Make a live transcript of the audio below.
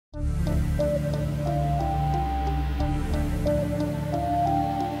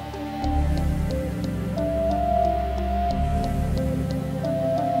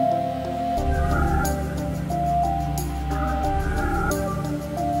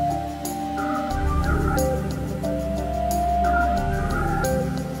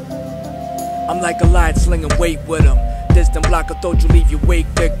I'm like a lion slinging weight with him. Distant blocker, thought you leave your wake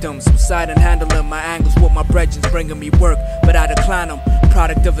victims. Beside and handling my angles with my brethren, bringing me work, but I decline them.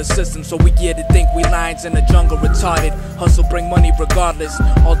 Product of a system, so we get to think we lions in the jungle retarded. Hustle bring money regardless.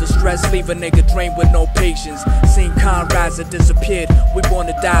 All the stress leave a nigga drained with no patience. Seen comrades that disappeared. We born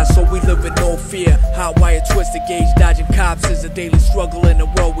to die, so we live with no fear. Hot wire, twisted gauge, dodging cops is a daily struggle in the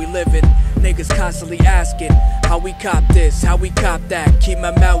world we live in. Niggas constantly asking how we cop this, how we cop that. Keep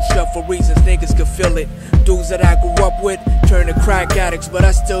my mouth shut for reasons niggas can feel it. Dudes that I grew up with turn to crack addicts, but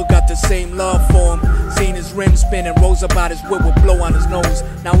I still got the same love for him. Seen his rim spin and rose about his whip with blow on his nose.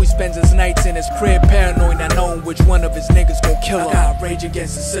 Now he spends his nights in his crib paranoid, not knowing which one of his niggas gon' kill him. I got rage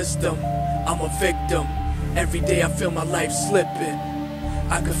against the system, I'm a victim. Every day I feel my life slipping,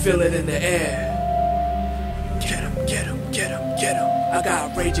 I can feel it in the air. Get him, get him, get him, get him. I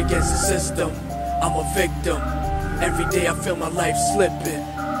got rage against the system, I'm a victim. Every day I feel my life slipping,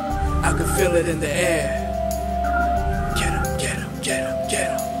 I can feel it in the air. Get him, get him, get him,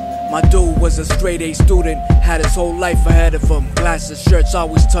 get him. My dude was a straight A student, had his whole life ahead of him. Glasses, shirts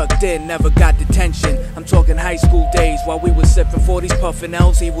always tucked in, never got detention. I'm talking high school days, while we was sipping 40s, puffing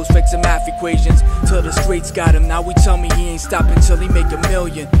L's, he was fixing math equations. Till the streets got him, now we tell me he ain't stopping till he make $1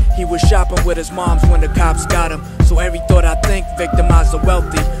 million. He was shopping with his moms when the cops got him. So every thought I think victimized the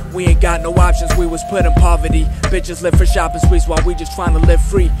wealthy. We ain't got no options, we was put in poverty. Bitches live for shopping sprees while we just trying to live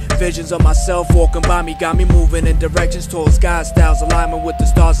free. Visions of myself walking by me got me moving in directions towards God's styles. Alignment with the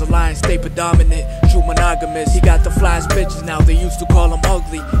stars align, stay predominant, true monogamous. He got the flyest bitches now, they used to call him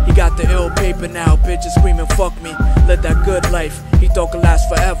ugly. He got the ill paper now, bitches screaming fuck me. Live that good life, he thought could last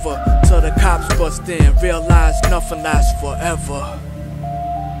forever. Till the cops bust in, realized nothing lasts forever.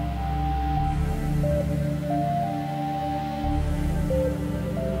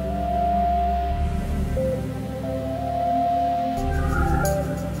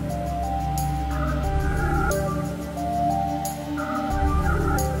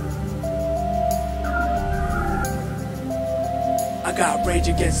 I got rage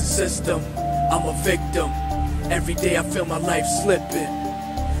against the system, I'm a victim. Every day I feel my life slipping,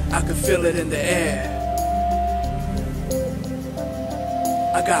 I can feel it in the air.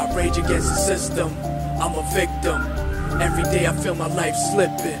 I got rage against the system, I'm a victim. Every day I feel my life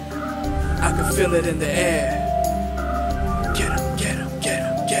slipping, I can feel it in the air. Get him.